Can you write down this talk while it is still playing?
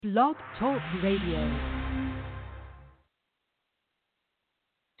Blog Talk Radio.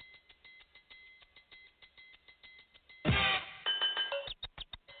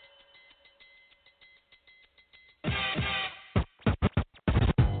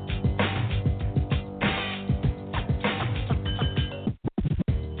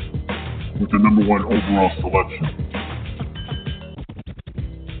 With the number one overall selection.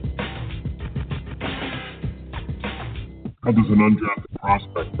 How does an undrafted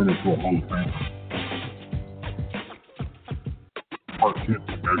prospect turn into a Hall of Famer? Heart can't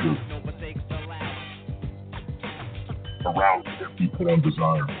be measured. Around can't be put on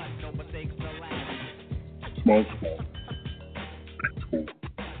desire. Small school, big school.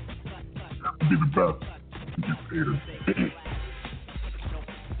 You have to be the best to get paid.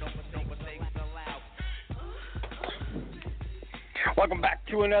 Welcome back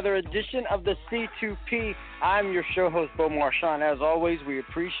to another edition of the C2P. I'm your show host, Bo Marchionte. As always, we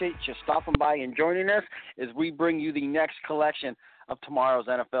appreciate you stopping by and joining us as we bring you the next collection of tomorrow's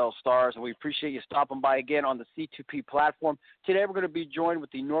NFL stars. And we appreciate you stopping by again on the C2P platform. Today, we're going to be joined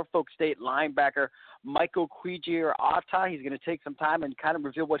with the Norfolk State linebacker, Michael Kwegyir-Attah. He's going to take some time and kind of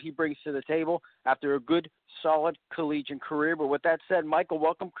reveal what he brings to the table after a good, solid collegiate career. But with that said, Michael,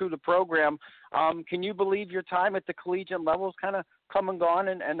 welcome to the program. Can you believe your time at the collegiate level is kind of come and gone,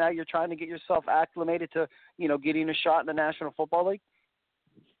 and now you're trying to get yourself acclimated to, getting a shot in the National Football League?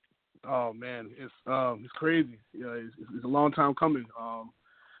 Oh man, it's crazy. Yeah, it's a long time coming.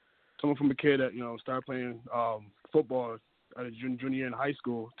 Coming from a kid that started playing football at a junior year in high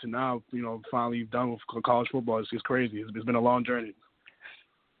school to now, finally done with college football. It's just crazy. It's been a long journey.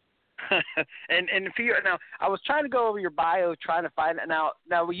 and for you now, I was trying to go over your bio, trying to find it. Now,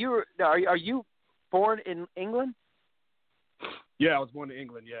 are you born in England? Yeah, I was born in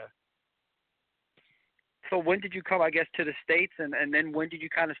England. Yeah. So when did you come, I guess, to the States, and then when did you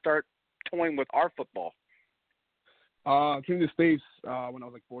kind of start toying with our football? I came to the States when I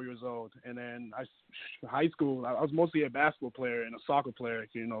was like 4 years old, and then high school, I was mostly a basketball player and a soccer player.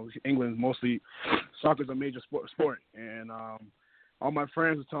 England mostly soccer's a major sport, and all my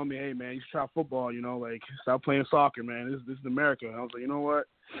friends were telling me, "Hey man, you should try football. Stop playing soccer, man. This is America." And I was like, you know what?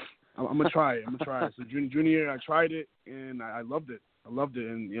 I'm gonna try it. So junior year, I tried it, and I loved it.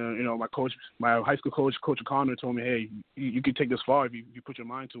 And my high school coach O'Connor, told me, "Hey, you can take this far if you put your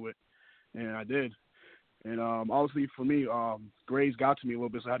mind to it," and I did. And obviously for me, grades got to me a little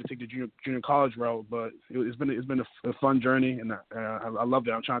bit, so I had to take the junior college route. But it's been a fun journey, and I loved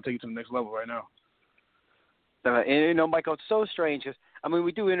it. I'm trying to take it to the next level right now. And Michael, it's so strange because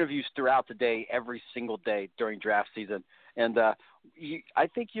we do interviews throughout the day, every single day during draft season, and I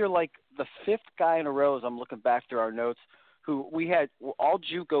think you're like the fifth guy in a row, as I'm looking back through our notes, who we had all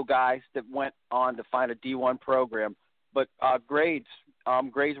JUCO guys that went on to find a D1 program, but grades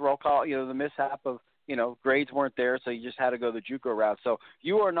were all called, the mishap of, grades weren't there, so you just had to go the JUCO route. So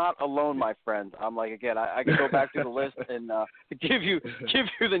you are not alone, my friend. I'm like, again, I can go back through the list and give you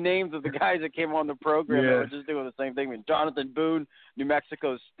the names of the guys that came on the program that were just doing the same thing. Jonathan Boone, New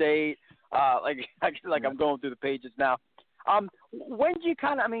Mexico State. I'm going through the pages now. When did you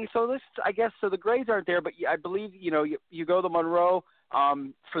so the grades aren't there, but I believe, you go to Monroe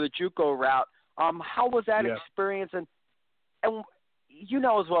for the JUCO route. How was that experience? And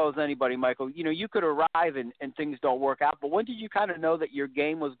as well as anybody, Michael, you could arrive and things don't work out, but when did you kind of know that your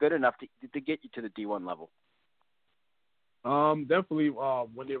game was good enough to get you to the D1 level? Definitely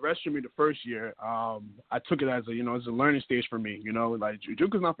when they arrested me the first year, I took it as a learning stage for me. Like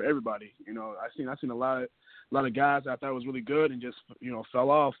JUCO's not for everybody. I seen a lot of guys I thought was really good and just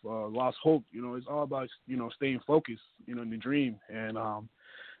fell off, lost hope. It's all about staying focused, in the dream. And I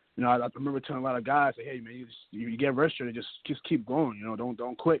remember telling a lot of guys, hey man, you get registered, just keep going.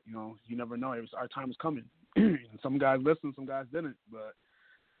 Don't quit. You never know. Our time is coming. And some guys listened, some guys didn't. But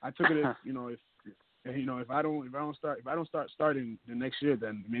I took it as if I don't start starting the next year,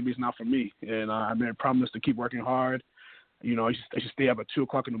 then maybe it's not for me. And I made a promise to keep working hard. I should stay up at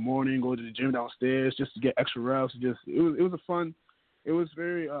 2:00 in the morning, go to the gym downstairs just to get extra reps. It was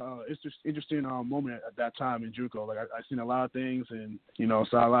very interesting moment at that time in JUCO. Like I seen a lot of things, and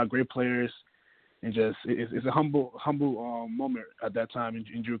saw a lot of great players, and it's a humble moment at that time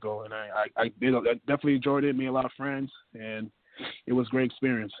in JUCO. And I definitely enjoyed it, made a lot of friends, and it was a great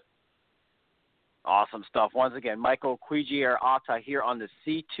experience. Awesome stuff. Once again, Michael Kwegyir-Attah here on the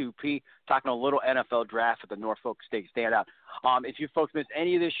C2P, talking a little NFL draft at the Norfolk State standout. If you folks missed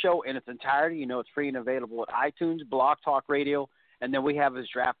any of this show in its entirety, it's free and available at iTunes, Blog Talk Radio, And then we have his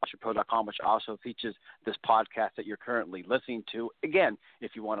draft.pro.com, which also features this podcast that you're currently listening to. Again,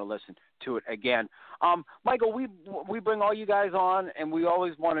 if you want to listen to it again. Michael, we bring all you guys on, and we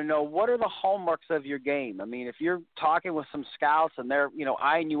always want to know, what are the hallmarks of your game? I mean, if you're talking with some scouts and they're,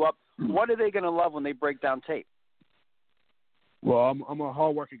 eyeing you up, what are they going to love when they break down tape? Well, I'm a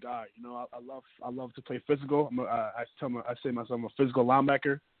hard working guy. I love to play physical. I say myself I'm a physical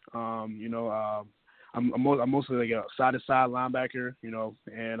linebacker. I'm mostly like a side-to-side linebacker,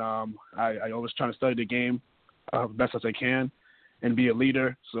 and I always try to study the game the best as I can and be a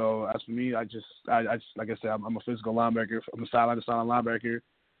leader. So as for me, I just like I said, I'm a physical linebacker. I'm a sideline-to-sideline linebacker.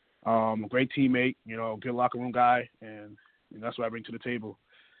 A great teammate, good locker room guy, and that's what I bring to the table.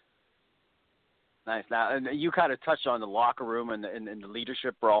 Nice. Now, and you kind of touched on the locker room and the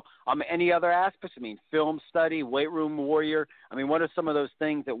leadership role. Any other aspects? I mean, film study, weight room warrior. I mean, what are some of those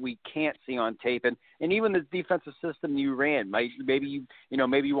things that we can't see on tape? And even the defensive system you ran, maybe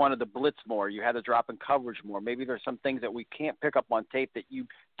you wanted to blitz more. You had to drop in coverage more. Maybe there's some things that we can't pick up on tape that you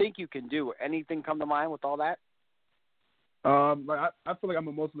think you can do. Anything come to mind with all that? I feel like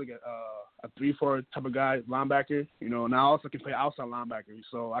I'm mostly like a 3-4 type of guy, linebacker. And I also can play outside linebacker,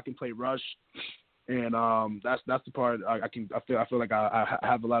 so I can play rush. And that's the part I feel like I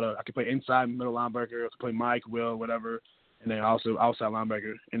have a lot of. I can play inside, middle linebacker, I can play Mike, Will, whatever, and then also outside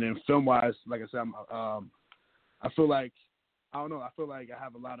linebacker. And then film wise, like I said, I feel like I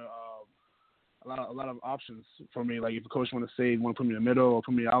have a lot of options for me. Like if a coach want to put me in the middle or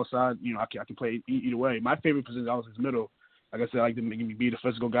put me outside, I can play either way. My favorite position always is middle. Like I said, I like to be the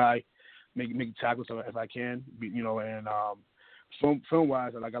physical guy, make tackles if I can, and. Film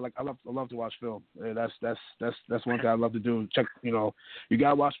wise, I love to watch film. That's one thing I love to do. Check, you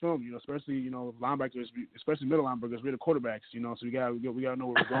gotta watch film. Especially linebackers, especially middle linebackers. We're the quarterbacks, so we gotta know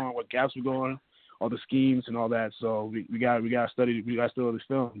where we're going, what gaps we're going, all the schemes and all that. So we gotta study this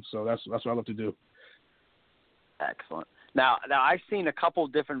film. So that's what I love to do. Excellent. Now I've seen a couple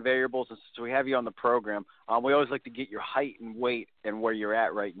of different variables. So we have you on the program. We always like to get your height and weight and where you're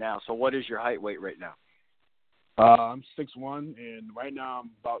at right now. So what is your height, weight right now? I'm 6'1", and right now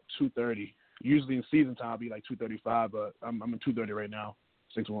I'm about 230. Usually in season time I'll be like 235, but I'm in 230 right now,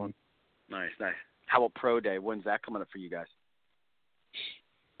 6'1". Nice. How about pro day? When's that coming up for you guys?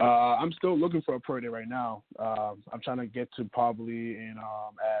 I'm still looking for a pro day right now. I'm trying to get to probably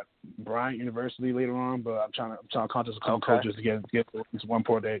at Bryant University later on, but I'm trying to contact a couple coaches to get this one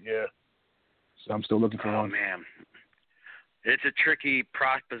pro day. Yeah. So I'm still looking for one. Oh man. It's a tricky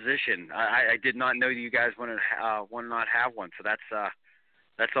proposition. I did not know that you guys want to not have one, so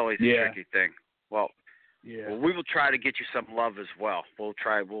that's always a tricky thing. Well, we will try to get you some love as well. We'll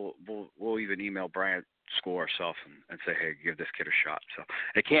try. We'll even email Brian School ourselves and say, hey, give this kid a shot. So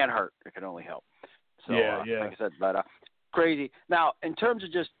it can't hurt. It can only help. So like I said, but crazy. Now, in terms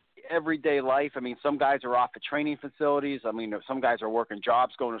of just everyday life, I mean, some guys are off at training facilities. I mean, some guys are working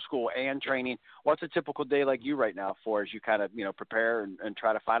jobs, going to school and training. What's a typical day like you right now for as you kind of, prepare and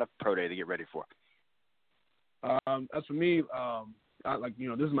try to find a pro day to get ready for? As for me,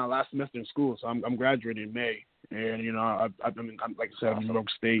 this is my last semester in school, so I'm graduating in May. And, I'm like I said, I'm in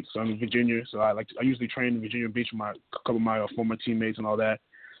Norfolk State, so I'm in Virginia. So I usually train in Virginia Beach with a couple of my former teammates and all that,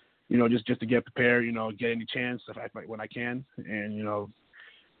 just to get prepared, get any chance when I can. And,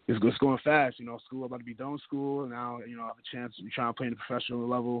 it's going fast, school about to be done with school. Now, I have a chance to try to play in the professional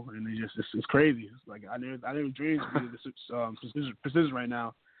level, and it's crazy. It's like I never dreamed to be this position right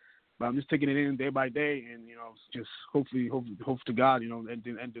now, but I'm just taking it in day by day, and just hopefully hope to God, and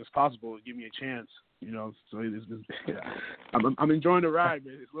it's possible to give me a chance, So I'm enjoying the ride,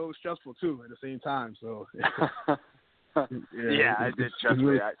 but it's a little stressful too at the same time. So trust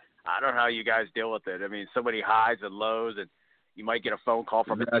me. I don't know how you guys deal with it. I mean, so many highs and lows, and you might get a phone call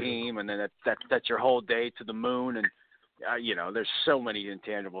from a team, and then that's your whole day to the moon. And, there's so many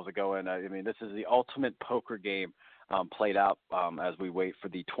intangibles that go in. I mean, this is the ultimate poker game played out as we wait for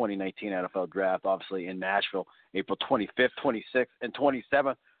the 2019 NFL Draft, obviously in Nashville, April 25th, 26th, and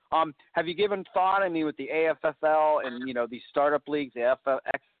 27th. Have you given thought, with the AFFL and, these startup leagues, the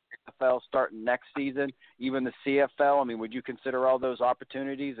XFL starting next season, even the CFL, would you consider all those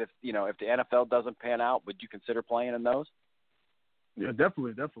opportunities? If the NFL doesn't pan out, would you consider playing in those? Yeah,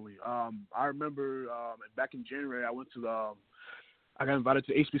 definitely. I remember back in January, I got invited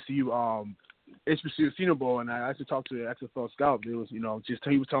to HBCU Senior Bowl, and I actually talked to the XFL scout. It was, he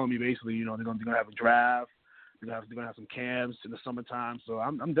was telling me basically, they're gonna have a draft, they're gonna have some camps in the summertime. So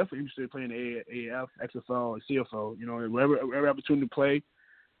I'm definitely interested in playing AAF, XFL, and CFL. Wherever opportunity to play,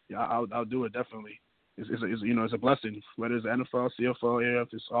 I'll do it definitely. It's a blessing. Whether it's NFL, CFL, AAF,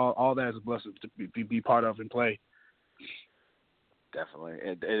 it's all that is a blessing to be part of and play. Definitely.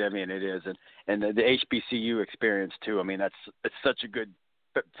 I mean, it is. And the HBCU experience, too. I mean, it's such a good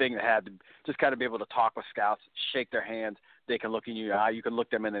thing to have, to just kind of be able to talk with scouts, shake their hands. They can look in your eye. You can look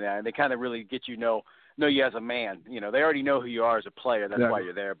them in the eye. And they kind of really get know you as a man. You know, they already know who you are as a player. That's why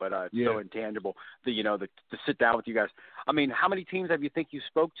you're there. But it's so intangible to sit down with you guys. I mean, how many teams have you think you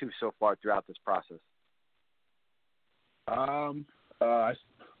spoke to so far throughout this process? I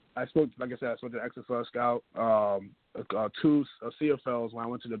spoke, like I said, I spoke to the XFL scout, two CFLs when I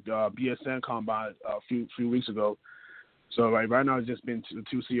went to the BSN combine a few weeks ago. So right now it's just been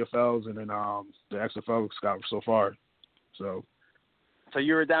two CFLs and then the XFL scout so far. So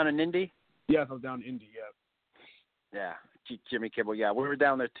you were down in Indy? Yes, I was down in Indy. Yeah. Yeah, Jimmy Kimmel. Yeah, we were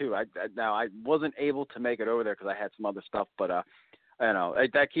down there too. I wasn't able to make it over there because I had some other stuff, but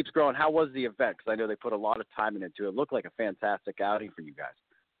that keeps growing. How was the event? Because I know they put a lot of time into it. It looked like a fantastic outing for you guys.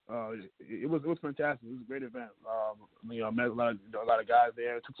 It was fantastic. It was a great event. I met a lot of guys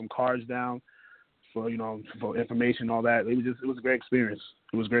there. Took some cards down for information and all that. It was a great experience.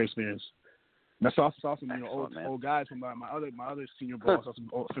 It was a great experience. And I saw some old guys from my other senior ball. I saw some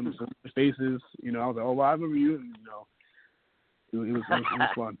old faces. I was like, oh, well, I remember you. And, it was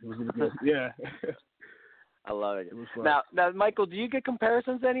fun. It was really good. Yeah. I love it. Now, Michael, do you get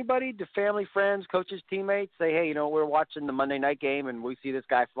comparisons to anybody? Do family, friends, coaches, teammates say, hey, we're watching the Monday night game and we see this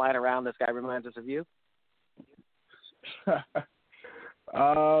guy flying around. This guy reminds us of you? I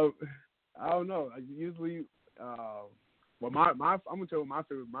don't know. Usually, I'm gonna tell you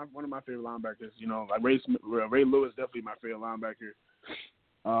one of my favorite linebackers. Like Ray Lewis, definitely my favorite linebacker.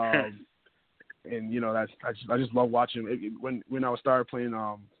 And I just love watching it. When I started playing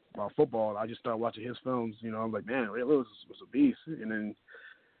football, I just started watching his films. I'm like, man, Ray Lewis was a beast. And then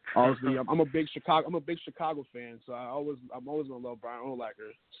obviously, I'm a big Chicago fan, so I'm always gonna love Brian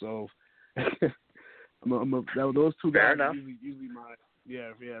Urlacher. So those two guys are usually my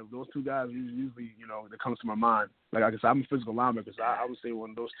those two guys usually that comes to my mind. Like I said, I'm a physical linebacker, so I would say one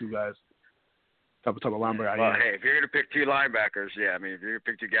of those two guys. Type of linebacker. Well, hey, if you're gonna pick two linebackers, if you're gonna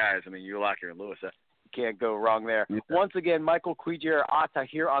pick two guys, Urlacher and Lewis. You can't go wrong there. Yeah. Once again, Michael Kwegyir-Attah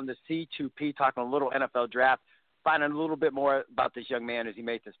here on the C2P, talking a little NFL draft, finding a little bit more about this young man as he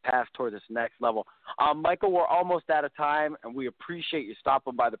makes his path toward this next level. Michael, we're almost out of time, and we appreciate you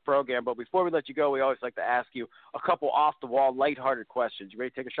stopping by the program. But before we let you go, we always like to ask you a couple off-the-wall, lighthearted questions. You ready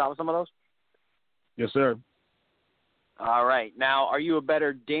to take a shot with some of those? Yes, sir. All right. Now, are you a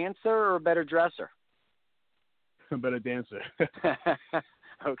better dancer or a better dresser? A better dancer.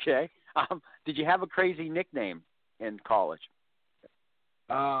 Okay. Did you have a crazy nickname in college?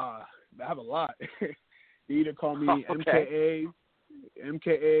 I have a lot. You either call me MKA,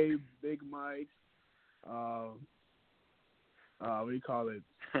 Big Mike. What do you call it?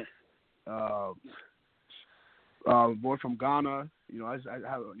 Boy from Ghana. I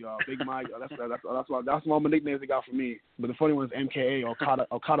have Big Mike. That's one of my nicknames they got for me. But the funny one is MKA or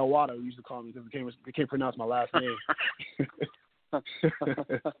Katawada. We used to call me because they can't pronounce my last name.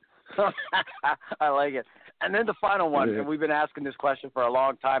 I like it. And then the final one, and we've been asking this question for a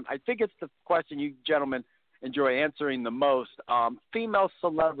long time. I think it's the question you gentlemen enjoy answering the most. Female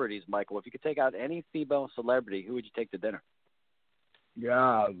celebrities, Michael. If you could take out any female celebrity, who would you take to dinner?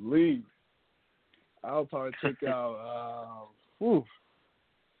 Golly. I'll probably take out I'll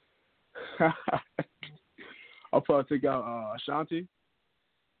probably take out Ashanti.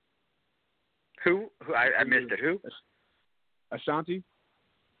 Who? I missed it. Who? Ashanti.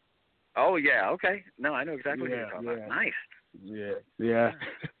 Oh, yeah, okay. No, I know exactly what you're talking about. Nice. Yeah.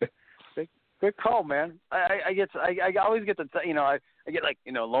 Good call, man. I always get I get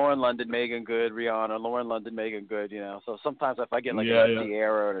Lauren London, Megan Good, Rihanna, Lauren London, Megan Good, So sometimes if I get a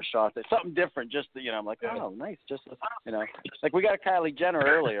Sierra or a shot, it's something different. Just I'm like, oh, nice. Just like we got a Kylie Jenner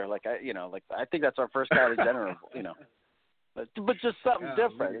earlier. I think that's our first Kylie Jenner. But just something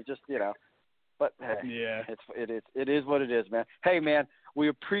different. It just But hey, it is what it is, man. Hey, man, we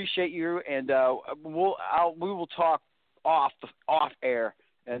appreciate you, and we will talk off air.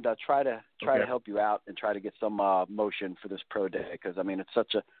 And try to help you out and try to get some motion for this pro day because it's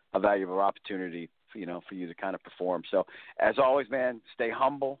such a valuable opportunity for you to kind of perform. So as always, man, stay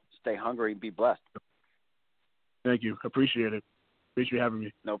humble, stay hungry, and be blessed. Thank you, appreciate it. Appreciate you having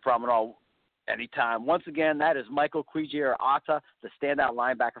me. No problem at all. Anytime. Once again, that is Michael Kwegyir-Attah, the standout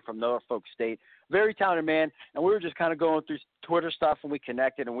linebacker from Norfolk State. Very talented man, and we were just kind of going through Twitter stuff when we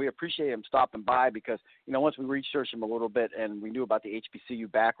connected, and we appreciate him stopping by because, once we researched him a little bit and we knew about the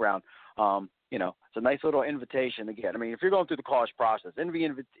HBCU background, it's a nice little invitation to get. If you're going through the college process, any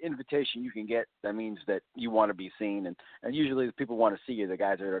invitation you can get, that means that you want to be seen, and usually the people want to see you, the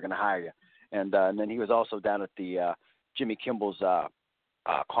guys that are going to hire you. And then he was also down at the Jimmy Kimball's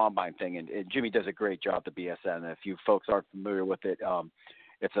combine thing, and Jimmy does a great job to BSN. And if you folks aren't familiar with it,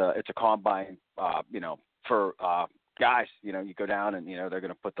 it's a combine, for guys. You go down and they're going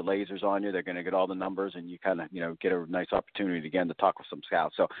to put the lasers on you. They're going to get all the numbers, and you kind of get a nice opportunity again to talk with some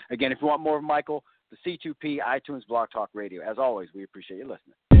scouts. So again, if you want more of Michael, the C2P iTunes Blog Talk Radio. As always, we appreciate you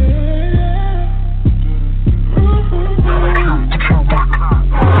listening.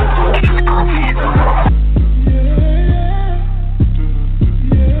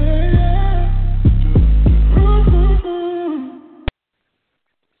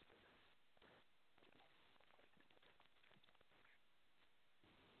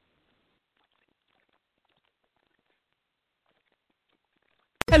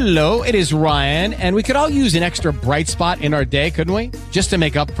 Hello, it is Ryan, and we could all use an extra bright spot in our day, couldn't we? Just to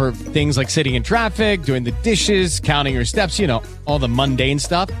make up for things like sitting in traffic, doing the dishes, counting your steps, all the mundane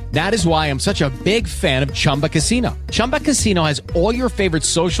stuff. That is why I'm such a big fan of Chumba Casino. Chumba Casino has all your favorite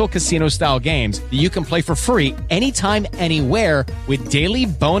social casino-style games that you can play for free anytime, anywhere with daily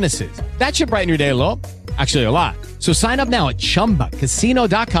bonuses. That should brighten your day a little. Actually, a lot. So sign up now at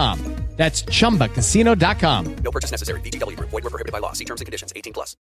ChumbaCasino.com. That's ChumbaCasino.com. No purchase necessary. VGW Group. Void where prohibited by law. See terms and conditions. 18+.